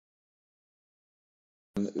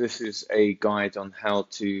This is a guide on how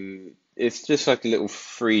to, it's just like a little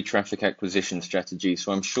free traffic acquisition strategy.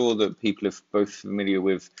 So I'm sure that people are both familiar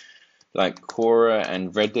with like Quora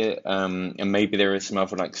and Reddit, and maybe there are some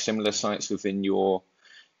other like similar sites within your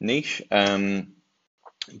niche.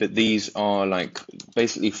 But these are like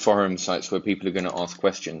basically forum sites where people are going to ask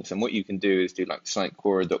questions. And what you can do is do like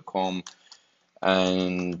sitequora.com,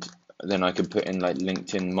 and then I could put in like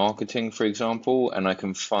LinkedIn marketing, for example, and I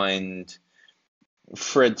can find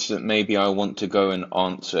threads that maybe I want to go and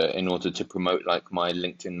answer in order to promote like my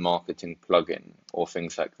LinkedIn marketing plugin or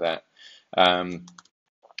things like that. Um,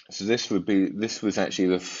 so this was actually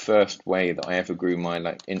the first way that I ever grew my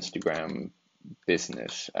like Instagram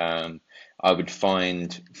business. I would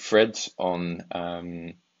find threads on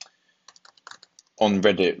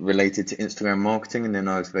Reddit related to Instagram marketing, and then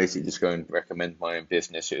I was basically just going to recommend my own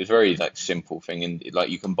business. It was very like simple thing, and like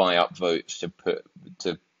you can buy upvotes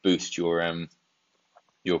to boost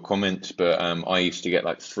your comments, but I used to get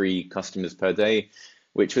like 3 customers per day,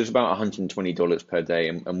 which was about $120 per day.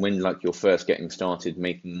 And when like you're first getting started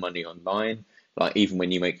making money online, like even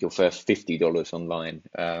when you make your first $50 online,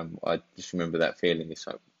 I just remember that feeling. It's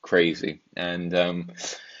like crazy. And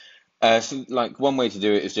so like one way to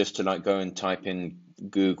do it is just to like go and type in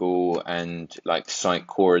Google and like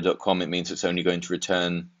sitequora.com. It means it's only going to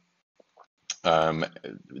return the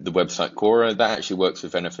website Quora. That actually works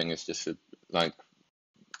with anything. It's just like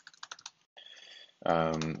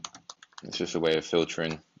um, it's just a way of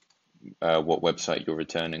filtering what website you're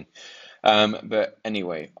returning. But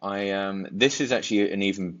anyway, this is actually an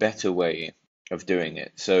even better way of doing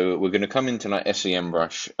it. So we're going to come into like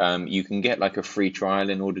SEMrush. You can get like a free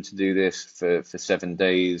trial in order to do this for 7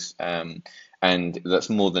 days. And that's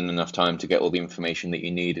more than enough time to get all the information that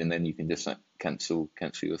you need, and then you can just like cancel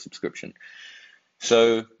your subscription.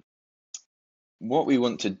 So what we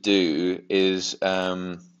want to do is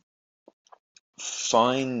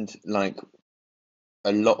find like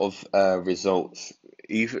a lot of results.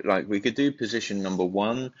 Even like we could do position number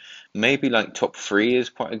 1, maybe like top 3 is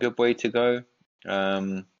quite a good way to go.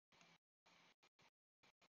 And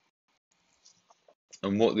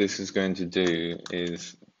what this is going to do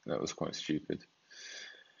is, that was quite stupid.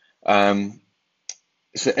 So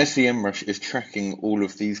SEMrush is tracking all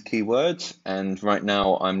of these keywords, and right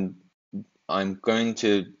now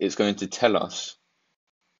it's going to tell us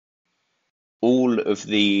all of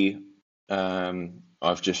the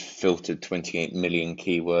I've just filtered 28 million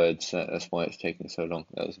keywords. That's why it's taking so long.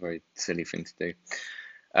 That was a very silly thing to do.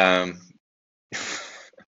 Um,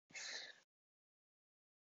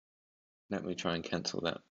 Let me try and cancel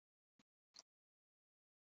that.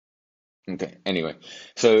 Okay, anyway,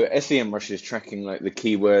 so SEMrush is tracking like the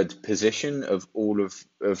keyword position of all of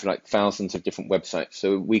like thousands of different websites.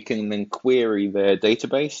 So we can then query their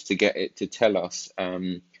database to get it to tell us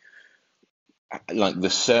like the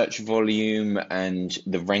search volume and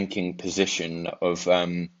the ranking position of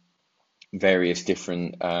various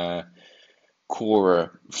different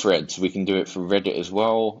Quora threads. We can do it for Reddit as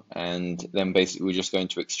well, and then basically we're just going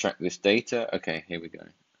to extract this data. Okay, here we go.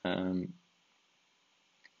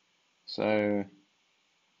 So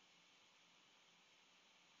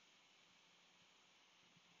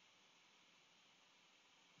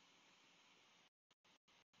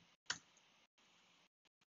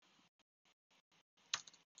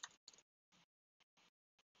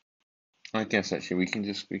I guess actually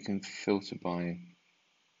we can filter by.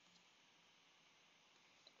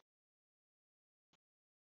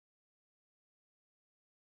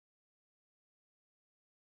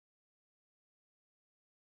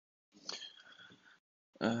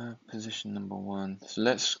 Position number 1. So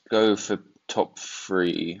let's go for top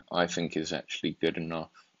 3. I think is actually good enough.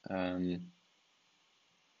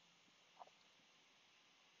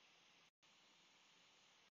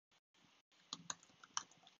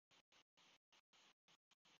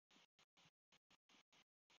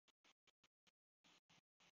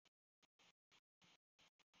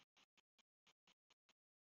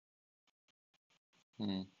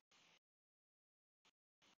 Hmm.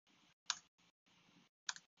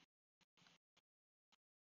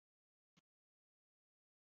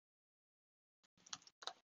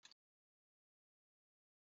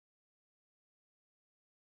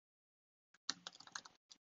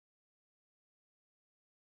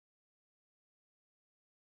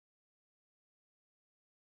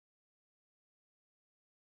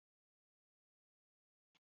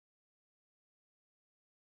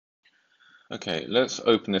 Okay, let's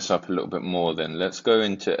open this up a little bit more then. Let's go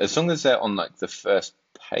into, as long as they're on like the first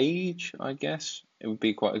page, I guess it would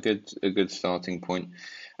be quite a good starting point.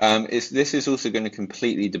 This is also going to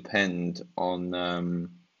completely depend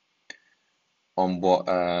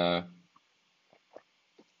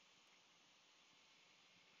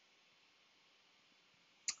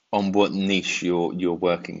on what niche you're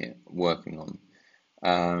working on.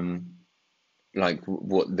 Um, like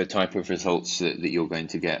what the type of results that you're going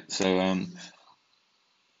to get. So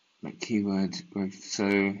like keyword growth.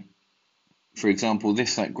 So for example,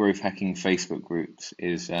 this like growth hacking Facebook groups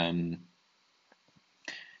is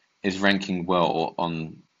ranking well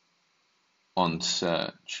on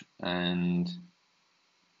search, and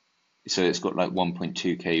so it's got like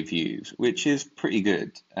 1.2K views, which is pretty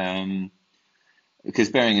good. Because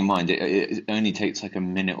bearing in mind it only takes like a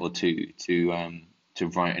minute or two to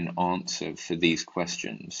write an answer for these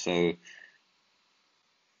questions. So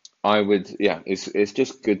I would, yeah, it's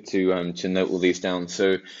just good to note all these down.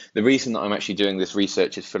 So the reason that I'm actually doing this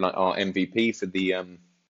research is for like our MVP for the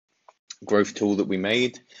growth tool that we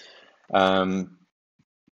made. Um,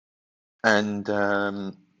 and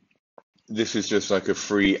this is just like a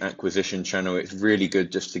free acquisition channel. It's really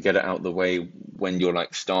good just to get it out the way when you're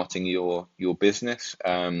like starting your business,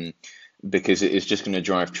 because it is just going to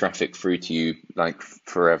drive traffic through to you like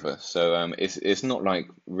forever. So it's not like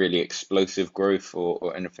really explosive growth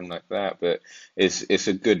or anything like that, but it's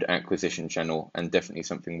a good acquisition channel and definitely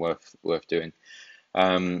something worth doing.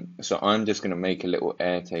 So I'm just going to make a little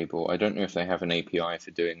Airtable. I don't know if they have an API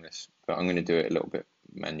for doing this, but I'm going to do it a little bit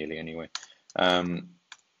manually anyway.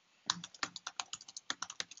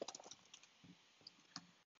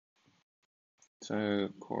 So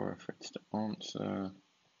Quora fits to answer.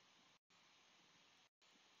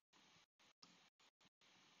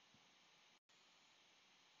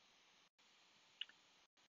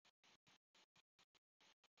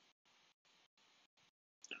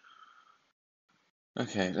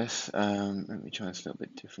 Okay, let's let me try this a little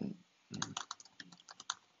bit different.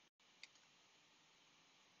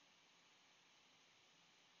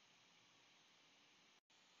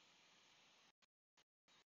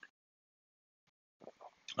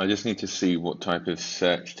 I just need to see what type of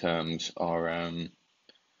search terms are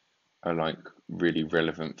like really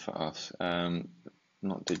relevant for us.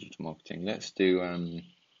 Not digital marketing. Let's do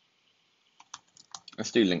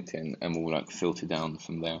LinkedIn, and we'll like filter down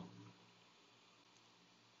from there.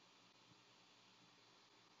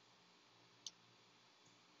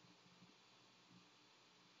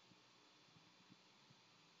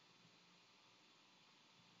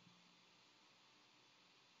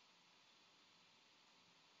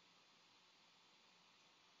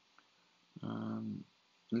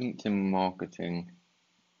 LinkedIn marketing.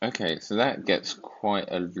 Okay, so that gets quite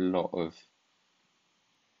a lot of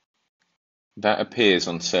that appears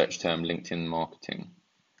on search term LinkedIn marketing.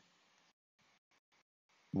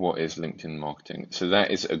 What is LinkedIn marketing? So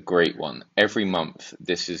that is a great one. Every month,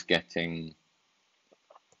 this is getting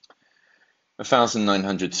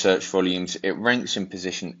 1,900 search volumes. It ranks in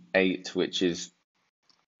position 8, which is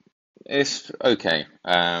it's okay,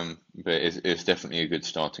 but it's definitely a good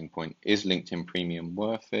starting point. Is LinkedIn Premium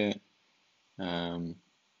worth it?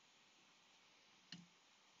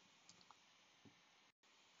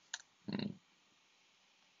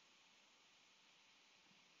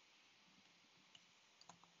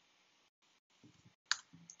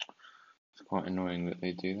 It's quite annoying that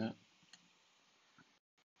they do that.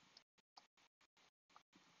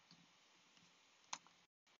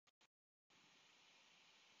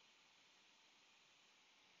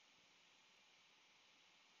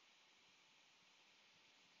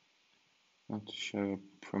 How to show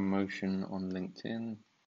a promotion on LinkedIn.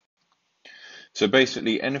 So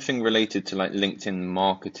basically, anything related to like LinkedIn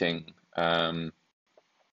marketing, and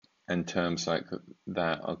terms like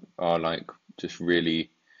that are like just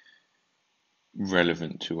really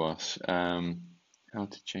relevant to us. How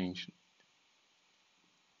to change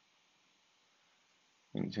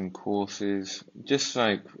LinkedIn courses, just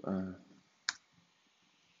like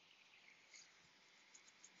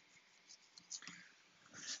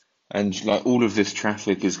and like all of this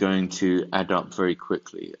traffic is going to add up very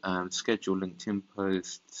quickly. Schedule LinkedIn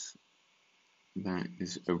posts. That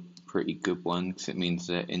is a pretty good one because it means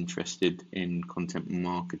they're interested in content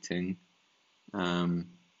marketing.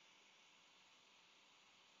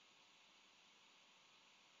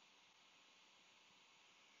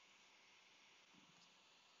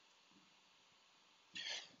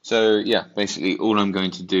 So yeah, basically all I'm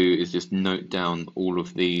going to do is just note down all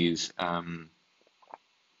of these.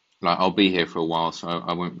 Like I'll be here for a while, so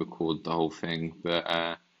I won't record the whole thing,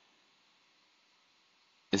 but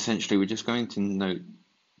essentially we're just going to note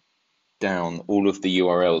down all of the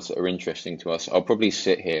URLs that are interesting to us. I'll probably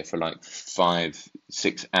sit here for like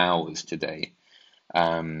 5-6 hours today,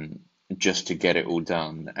 just to get it all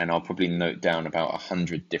done, and I'll probably note down about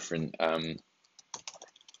 100 different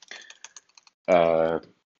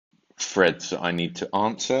threads that I need to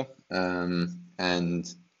answer. And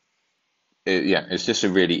yeah, it's just a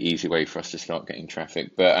really easy way for us to start getting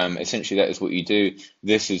traffic. But essentially, that is what you do.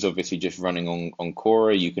 This is obviously just running on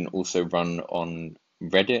Quora. You can also run on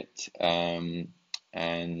Reddit,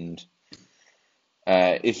 and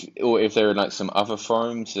if there are like some other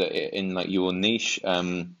forums that in like your niche,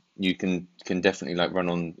 you can definitely like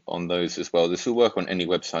run on those as well. This will work on any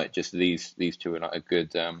website. Just these two are like a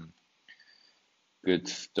good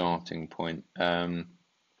starting point.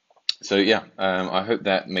 So yeah, I hope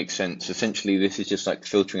that makes sense. Essentially, this is just like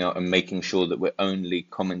filtering out and making sure that we're only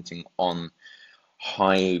commenting on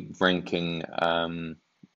high ranking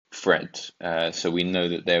threads. So we know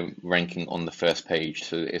that they're ranking on the first page,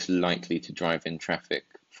 so it's likely to drive in traffic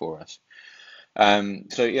for us.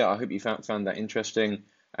 So yeah, I hope you found that interesting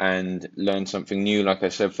and learned something new. Like I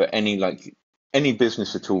said, for any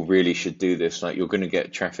business at all really should do this. Like you're going to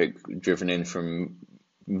get traffic driven in from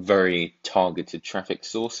very targeted traffic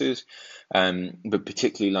sources, but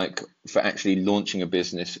particularly like for actually launching a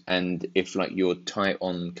business, and if like you're tight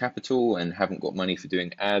on capital and haven't got money for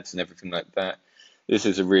doing ads and everything like that, this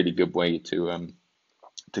is a really good way to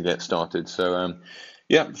get started. So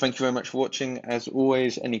yeah, thank you very much for watching. As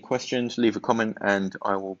always, any questions, leave a comment and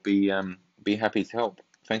I will be happy to help.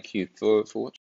 Thank you for watching.